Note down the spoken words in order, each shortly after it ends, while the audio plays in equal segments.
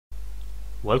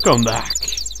Welcome back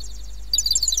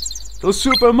to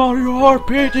Super Mario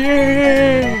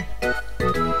RPG!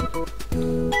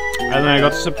 And I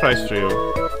got a surprise for you.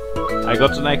 I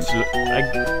got an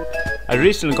I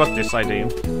recently got this idea.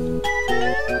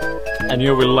 And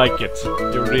you will like it.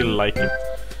 You really like it.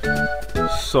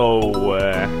 So,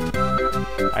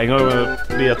 I'm gonna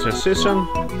be a transition,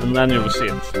 and then you will see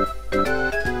it.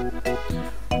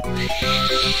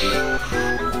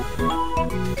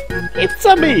 It's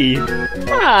a me,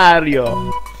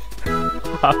 Mario!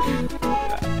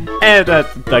 And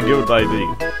that's a good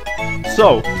idea.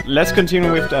 So, let's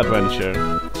continue with the adventure.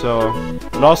 So,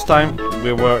 last time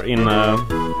we were in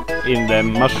the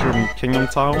Mushroom Kingdom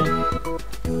town,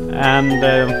 and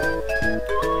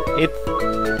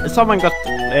someone got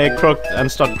croaked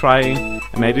and started crying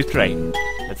and made it rain.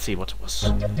 Let's see what it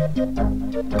was.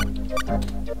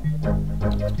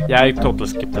 Yeah, I totally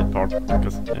skipped that part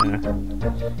because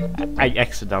I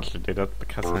accidentally did it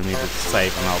because I needed to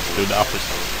save and I'll do the opposite.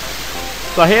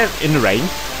 So here in the rain,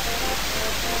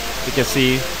 you can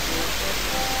see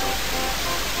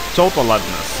total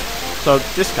lightness. So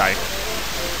this guy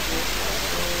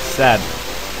said,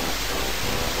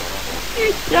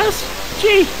 "Yes,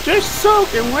 gee, just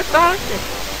soaking wet, aren't you?"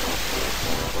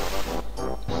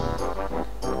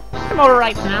 "I'm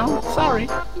alright now, sorry.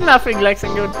 Nothing like a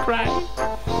good cry."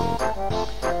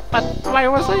 "But why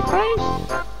was I crying?"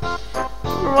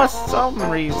 "There was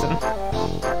some reason."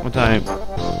 What time?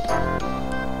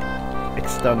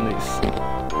 Extend this.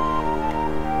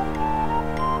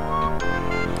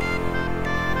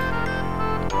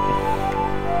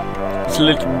 It's a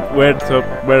little weird to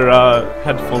wear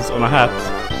headphones on a hat,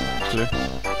 actually.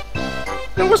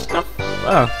 There was no...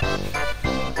 Ah.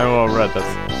 I already read this.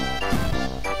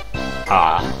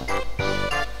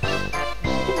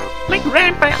 My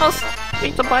grandpa asked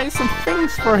me to buy some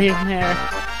things for him here.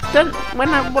 Then, when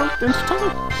I walked into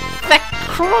town, that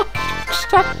crock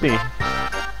stopped me.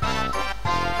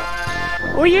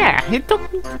 Oh yeah, he took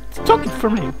it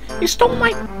from me. He stole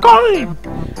my coin.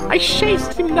 I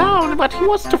chased him down, but he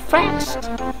was too fast.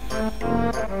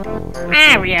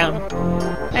 Mario,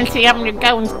 let's see I'm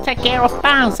going to take care of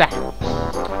Bowser.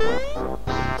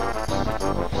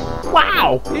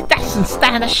 Wow, he doesn't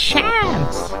stand a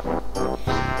chance.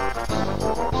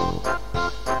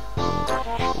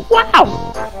 Wow,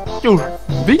 you're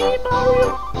the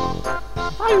Mario?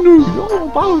 I knew all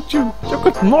about you. You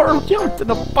got more jump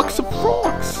than a box of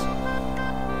frogs.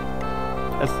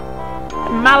 Yes,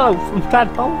 I'm Mallow from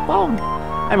Tadpole Bone.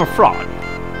 I'm a frog.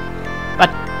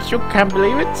 But you can't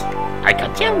believe it. I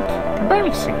can jump.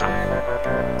 Embarrassing.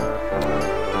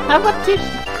 How about it,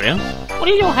 Mario?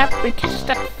 Will you help me catch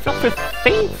that fluffy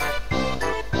thief?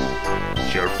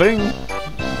 Sure thing.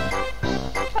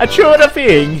 A sure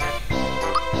thing.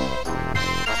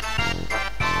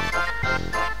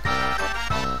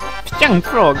 Young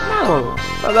frog, no,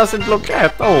 that doesn't look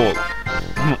at all.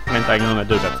 And I'm gonna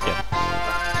do that again.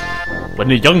 When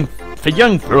the young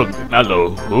frog,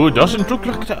 Mallow, who doesn't look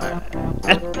like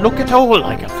look at all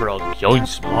like a frog,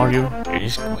 joins Mario in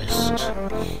his quest.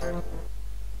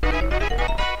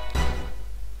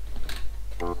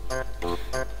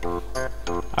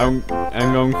 I'm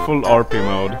going full RP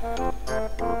mode.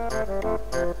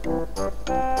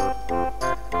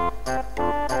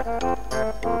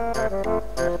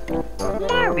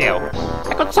 Mario,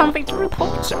 I got something to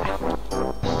report, sir.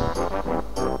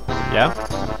 Yeah?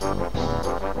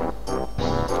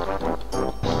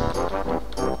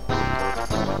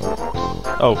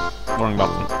 Oh, wrong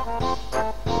button.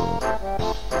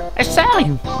 I saw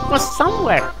him. He was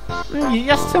somewhere. He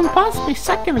just zoomed past me a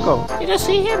second ago. Did you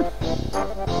see him?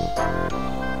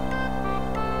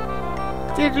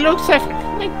 It looks like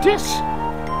this.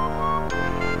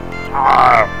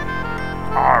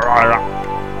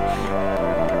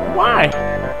 Why?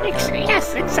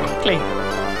 Yes, exactly.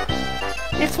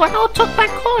 It's when I took my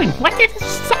coin. Why did it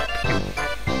stop him?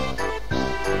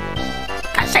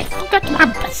 Because I forgot my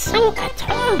bazooka at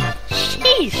home.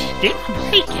 Sheesh, deal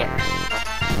breaker.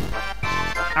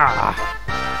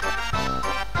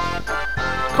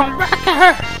 Come back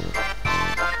here.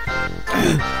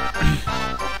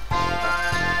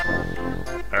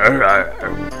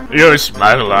 You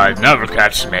smell, I never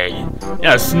catch me.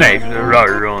 You snake right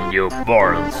around you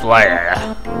born slayer.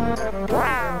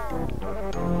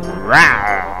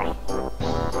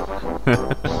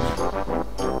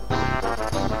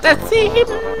 That's him!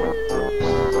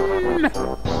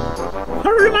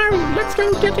 Hurry, Mario, let's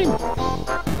go get him!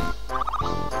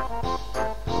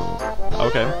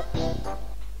 Okay.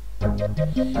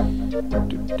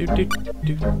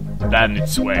 Then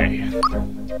its way.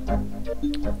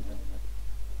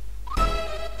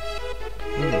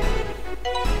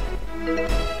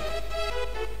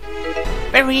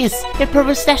 There he is. He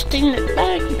probably stashed in the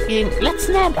bag again. Let's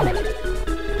nab him.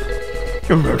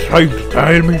 You're trying to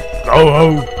tell me? Go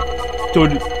home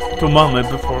to Mama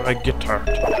before I get hurt.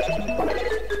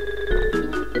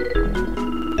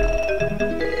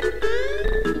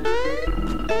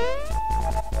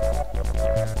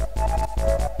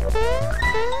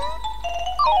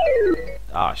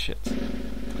 Ah, shit.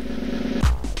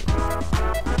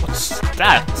 What's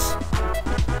that?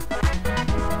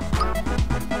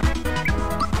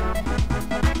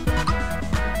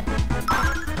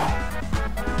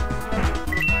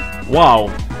 Wow.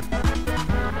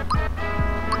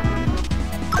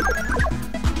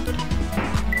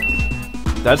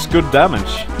 That's good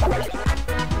damage.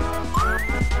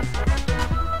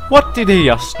 What did he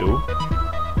just do?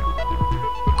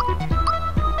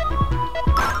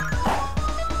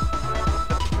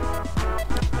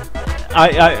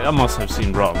 I must have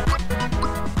seen wrong.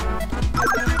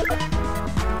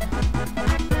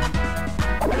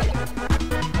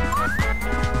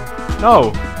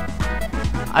 No,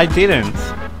 I didn't.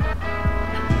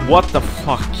 What the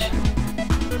fuck?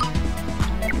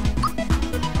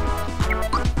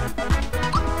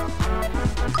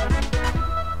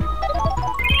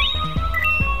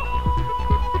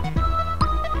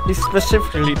 He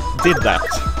specifically did that.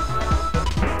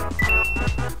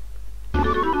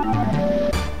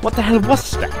 What the hell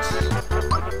was that?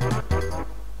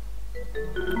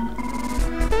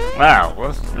 Wow,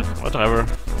 whatever.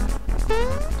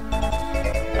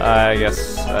 I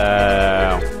guess,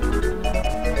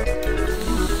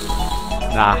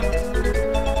 nah.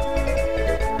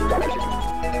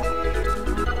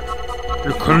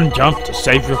 You couldn't jump to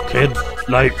save your kid,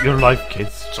 your life,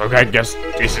 kids, so I guess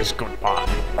this is goodbye.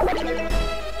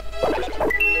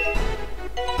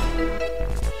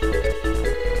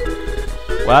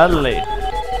 Well,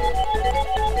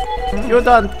 you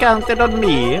don't count it on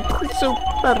me,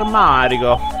 Super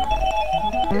Mario.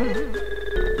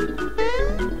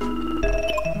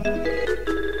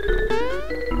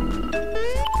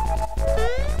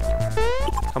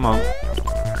 Come on.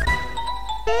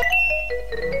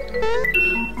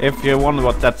 If you wonder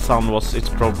what that sound was, it's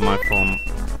probably my phone.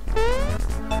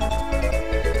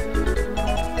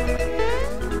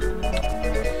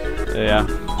 Yeah.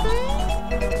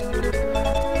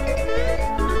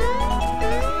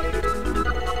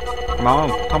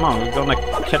 Come on, we're gonna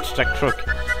catch that crook.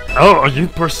 Oh, you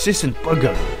persistent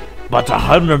bugger! But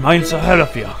 100 miles ahead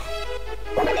of you.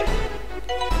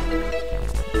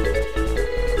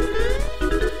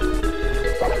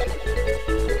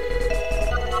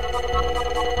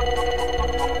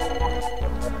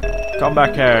 Come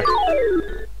back here.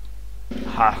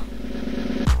 Ha.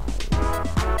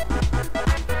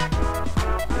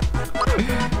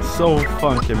 So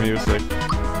funky music.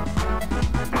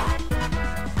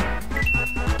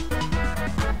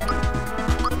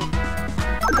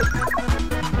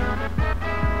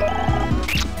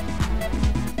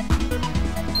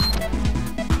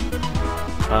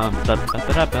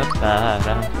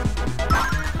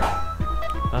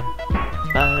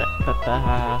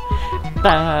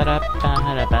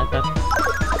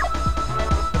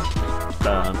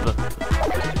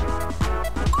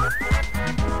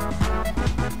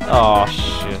 Oh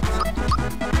shit.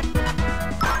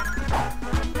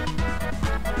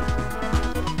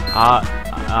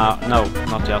 No,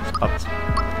 not yet, but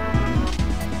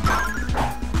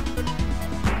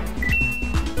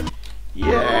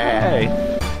yay!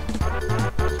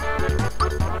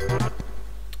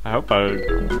 I hope I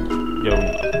go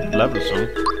level soon.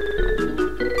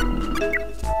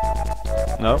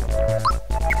 No.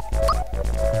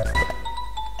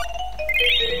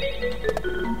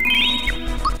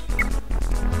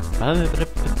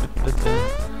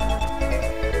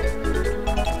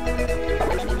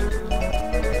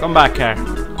 Come back here,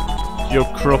 you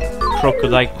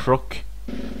crocodile crook.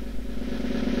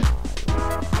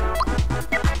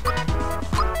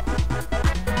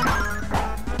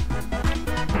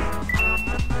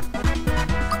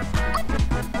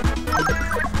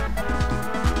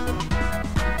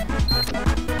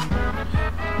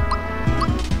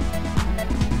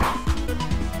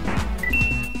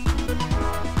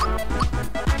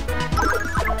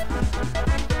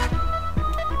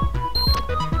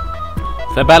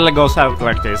 The battle goes out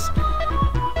like this.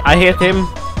 I hit him,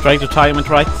 try to time it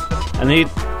right, and he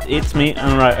hits me,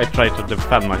 and I try to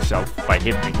defend myself by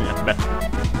hitting it better.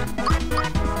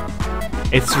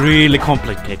 It's really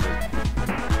complicated.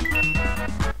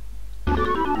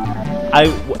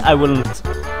 I wouldn't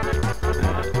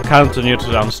count on you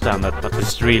to understand that, but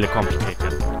it's really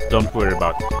complicated. Don't worry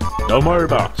about it. Don't worry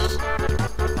about it.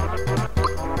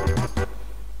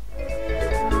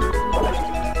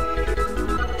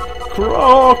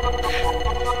 Crock!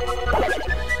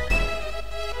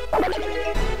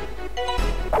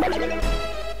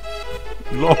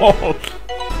 LOL!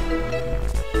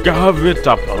 Give it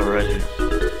up already.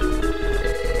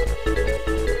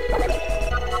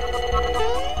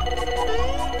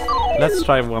 Let's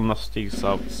try one of these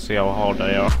out, see how hard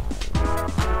they are.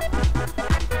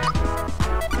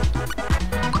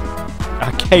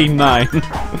 A K9.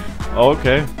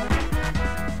 Okay.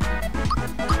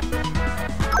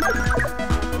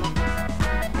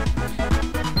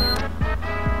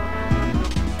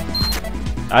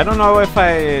 I don't know if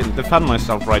I defend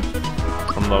myself right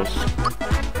from those.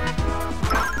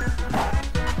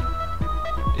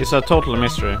 It's a total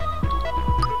mystery.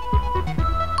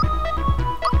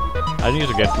 I need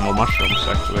to get more mushrooms,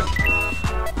 actually.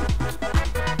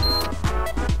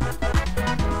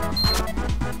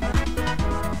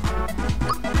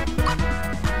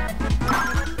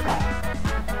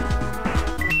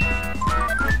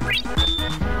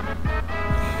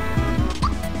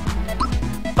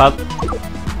 But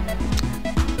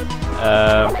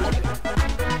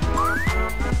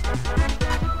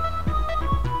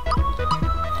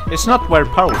it's not very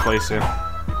powerful, is it?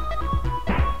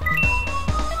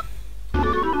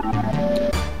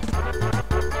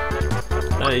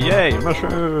 Yay,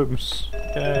 mushrooms!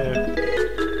 Yay.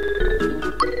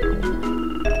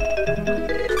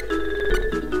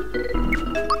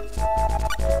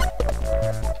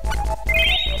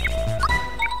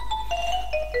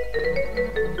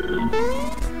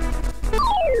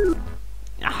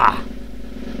 Aha!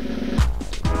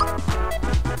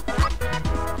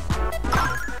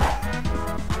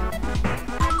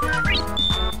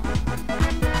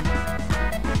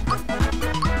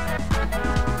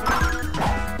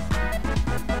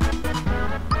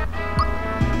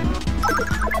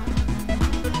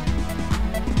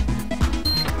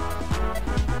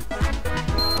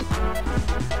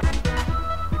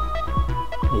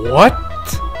 What?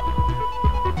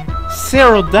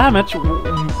 0 damage?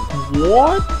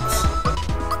 What?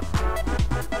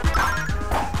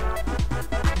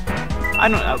 I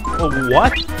don't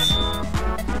what?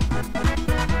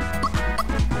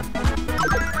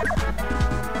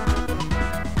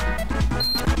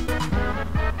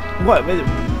 What?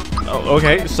 Oh,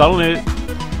 okay, suddenly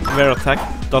their attack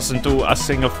doesn't do a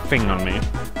single thing on me.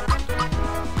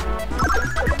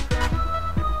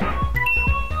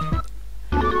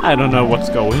 I don't know what's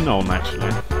going on,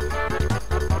 actually.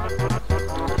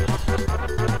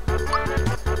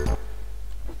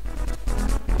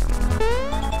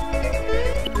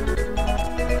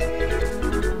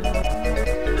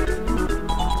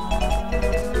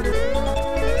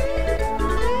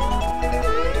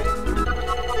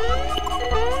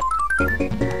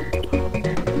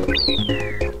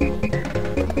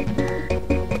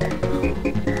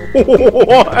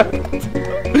 What?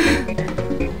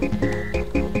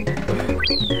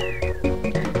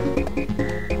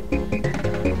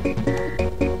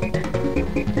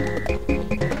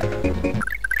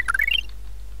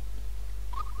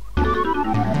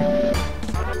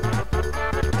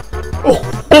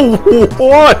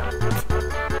 What?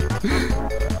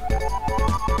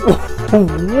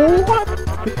 What?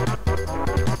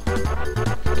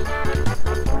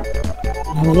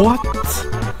 What?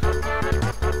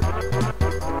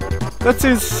 That's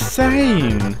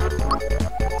insane!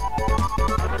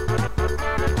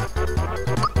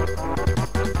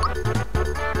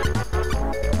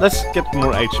 Let's get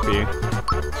more HP.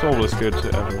 It's always good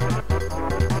to everyone.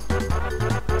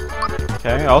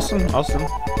 Okay, awesome, awesome.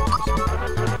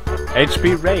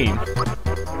 HP rain.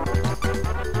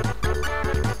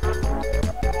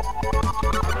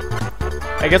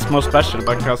 I guess more special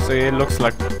because it looks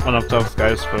like one of those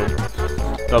guys who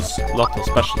does a lot of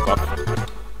special stuff.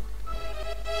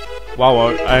 Wow,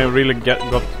 I really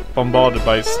got bombarded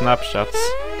by snapshots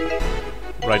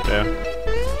right there.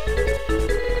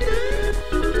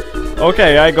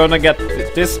 Okay, I'm gonna get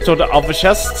this to the other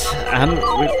chest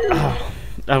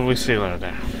and we see her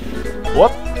there.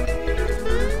 What?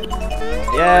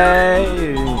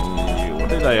 Yay! What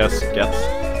did I just get?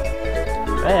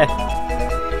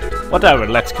 Whatever,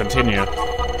 let's continue.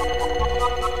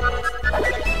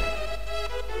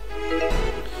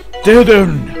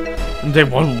 They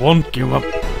won't give up.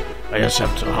 I just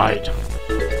have to hide.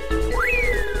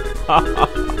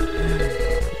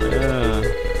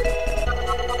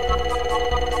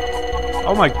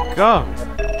 Oh my god!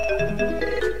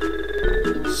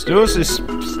 Stu's is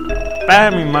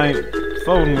spamming my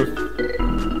phone with...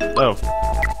 Oh.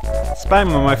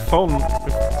 Spamming my phone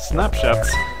with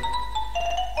snapshots.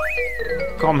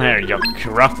 Come here, you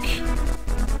crock.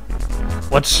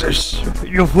 What's this?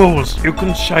 You fools! You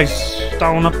can chase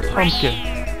down a pumpkin.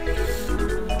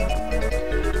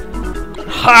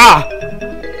 Ha!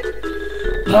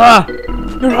 Ah!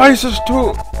 Your eyes are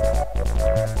too...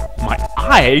 My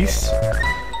eyes?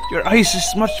 Your eyes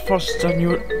is much faster than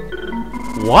your...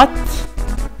 What?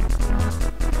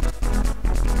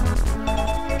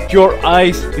 Your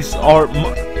eyes are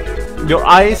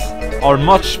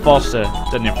much faster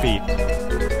than your feet.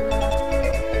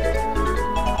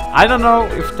 I don't know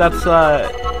if that's I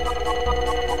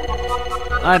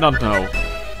don't know.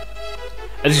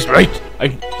 At this rate, I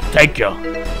take you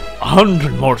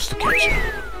 100 more to catch you.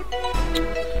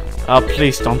 Oh,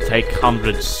 please don't take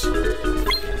hundreds.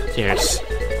 Cheers.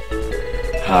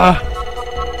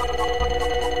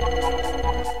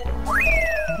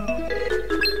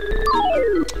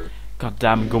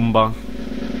 Goddamn Goomba.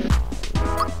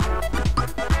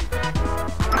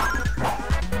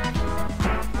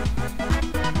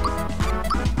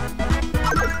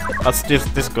 That's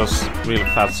this goes real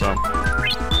fast, so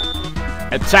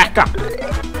attack up.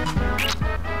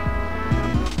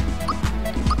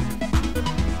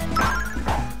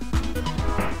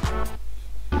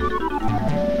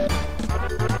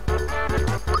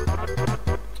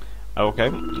 Okay,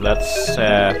 let's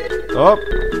oh.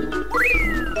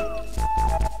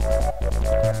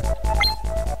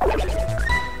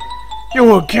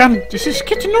 You again? This is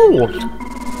getting old.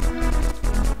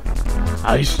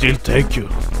 I still take you.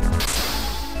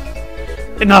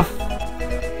 Enough!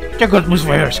 You got me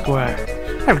fair square.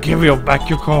 I'll give you back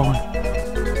your coin.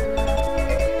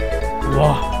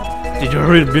 What? Did you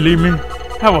really believe me?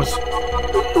 I was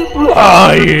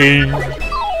lying!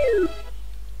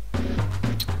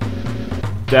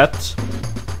 That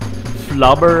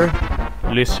flubber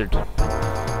lizard.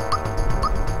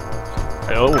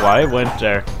 Oh, I went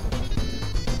there.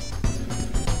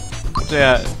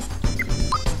 The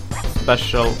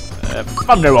special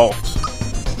Thunderbolt.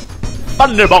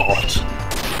 Thunderbolt!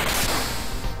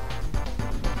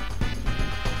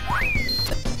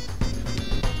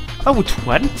 Oh,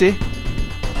 20?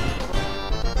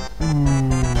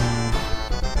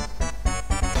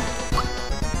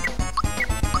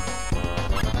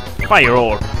 Fire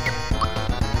orb!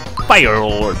 Fire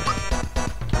orb!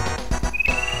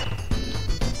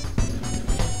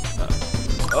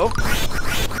 Oh!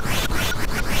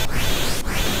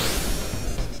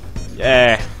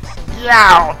 Yeah!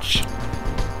 Ouch!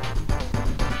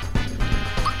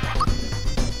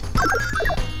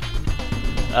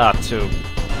 Ah, 2.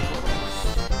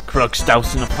 Croc's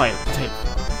doused in a fire tape.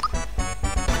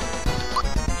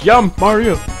 Jump,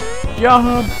 Mario!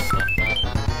 Jump!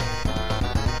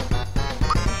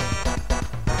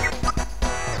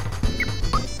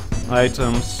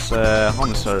 Items,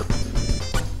 honey syrup.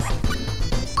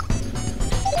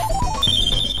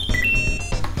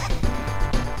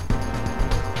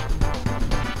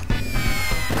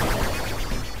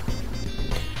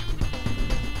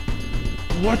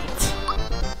 What?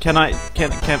 Can I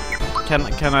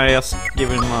just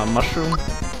give him a mushroom?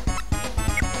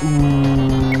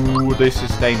 Ooh, this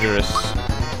is dangerous.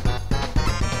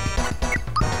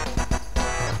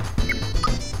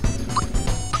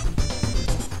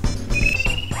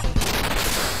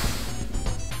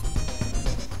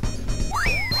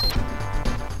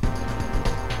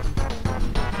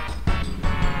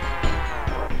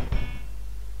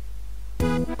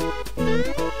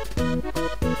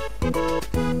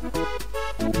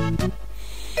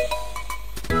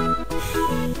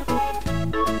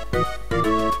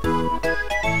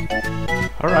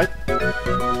 Alright.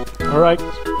 Alright.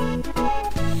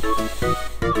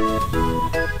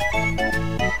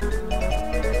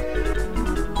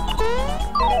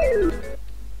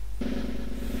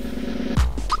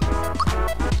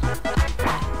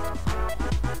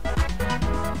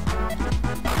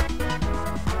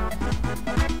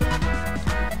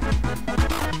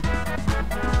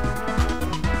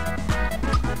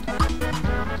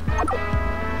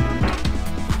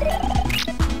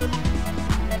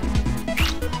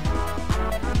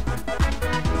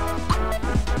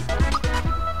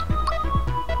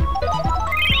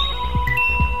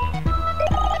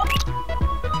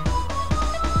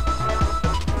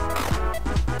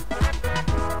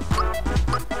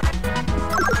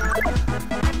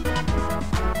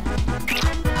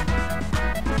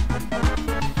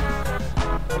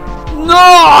 No!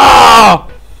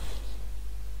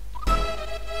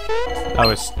 I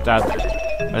was that.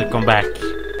 I'll come back.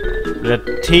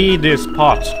 The tedious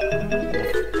part.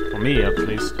 For me, at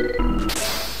least.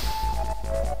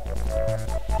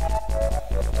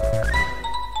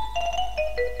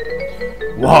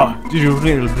 What? Did you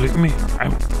really believe me?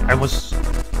 I was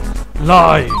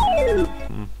lying. I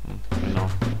know.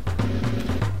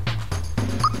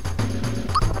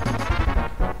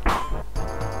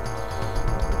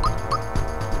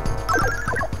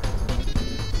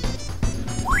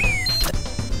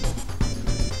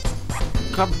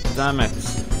 damn it.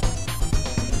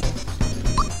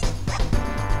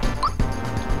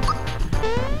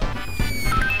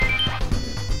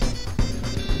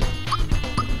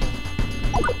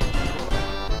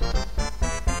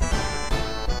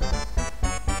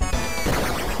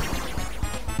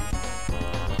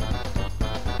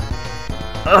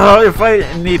 If I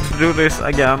need to do this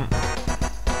again,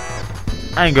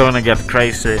 I'm gonna get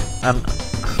crazy. And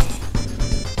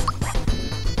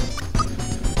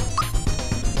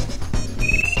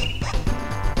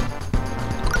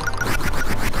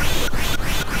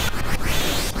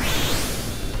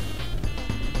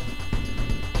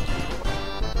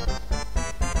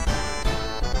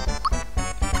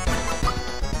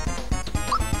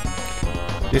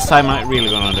this time I'm really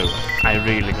gonna do it. I'm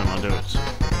really gonna do it.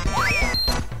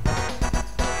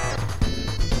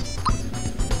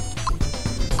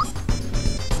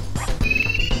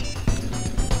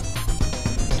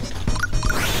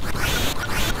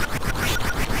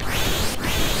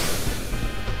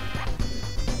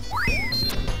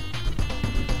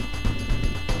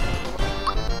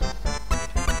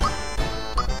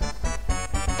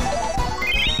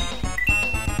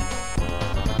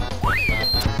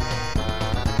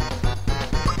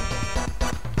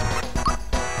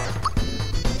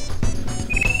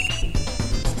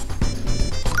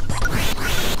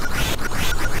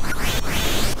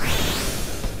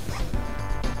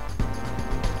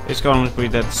 It's gonna be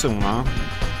dead soon, huh?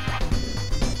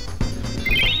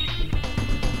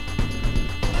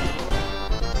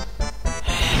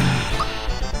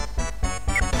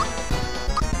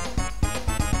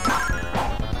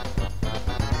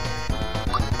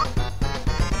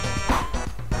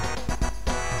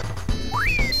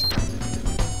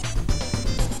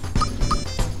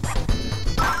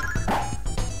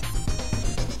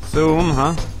 Soon,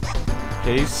 huh?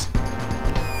 Please.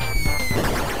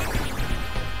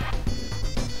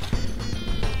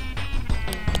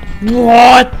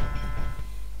 What?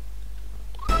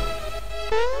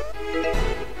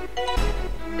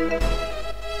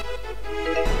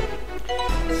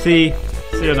 See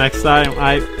you next time.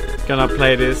 I'm gonna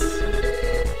play this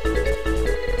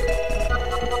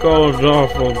god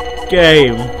awful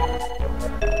game.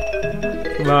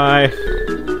 Bye.